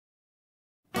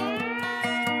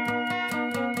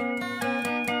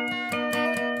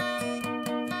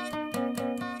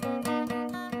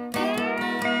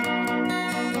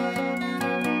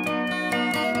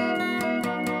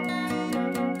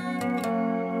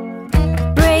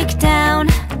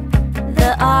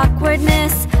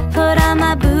awkwardness, put on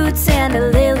my boots and a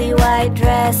lily white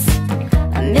dress.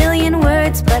 A million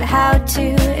words, but how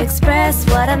to express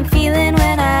what I'm feeling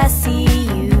when I see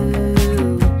you.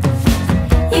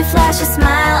 You flash a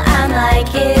smile, I'm like,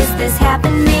 is this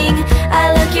happening?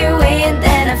 I look your way and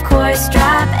then of course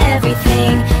drop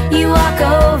everything. You walk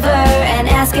over and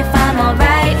ask if I'm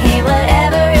alright. Hey,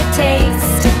 whatever it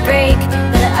takes to break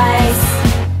the ice.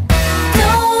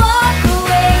 Don't walk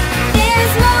away,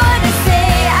 there's more to say.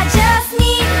 I just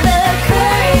need the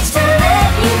courage to let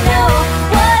you know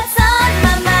what's on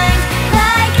my mind.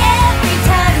 Like every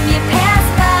time you pass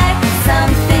by,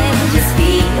 something just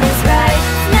feels right.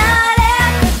 Not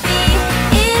apathy,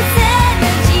 it's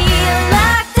energy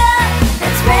locked up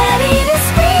that's ready to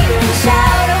scream and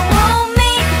shout. I won't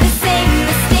make the same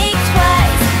mistake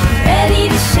twice. Ready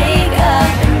to shake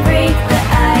up and break the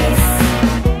ice.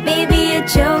 Maybe a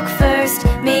joke first,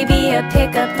 maybe a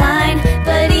pickup line,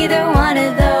 but either one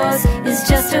of those is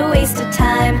just a waste of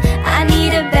time. I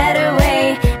need a better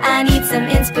way, I need some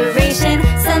inspiration,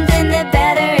 something that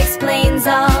better explains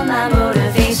all my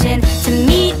motivation. To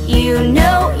meet you,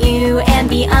 know you, and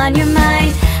be on your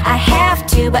mind. I have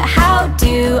to, but how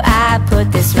do I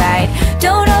put this right?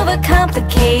 Don't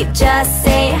overcomplicate, just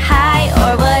say hi,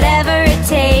 or whatever it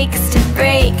takes to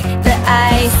break the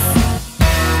ice.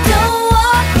 Don't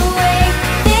walk away,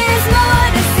 there's more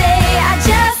to say. I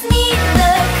just need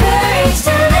the courage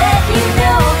to let you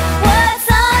know what's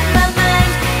on my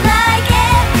mind. Like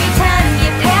every time you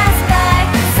pass by,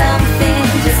 something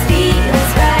just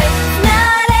feels right.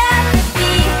 Not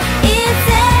apathy, it's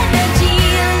energy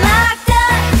locked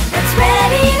up that's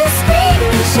ready to scream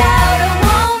and shout. I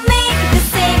won't make the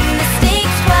same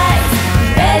mistake twice. I'm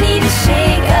ready to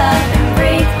shake up and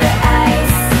break the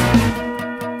ice.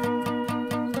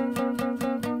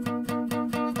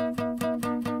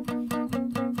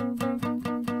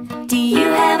 Do you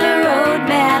have a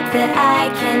roadmap that I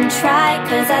can try?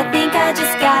 'Cause I think I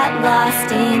just got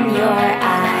lost in your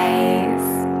eyes.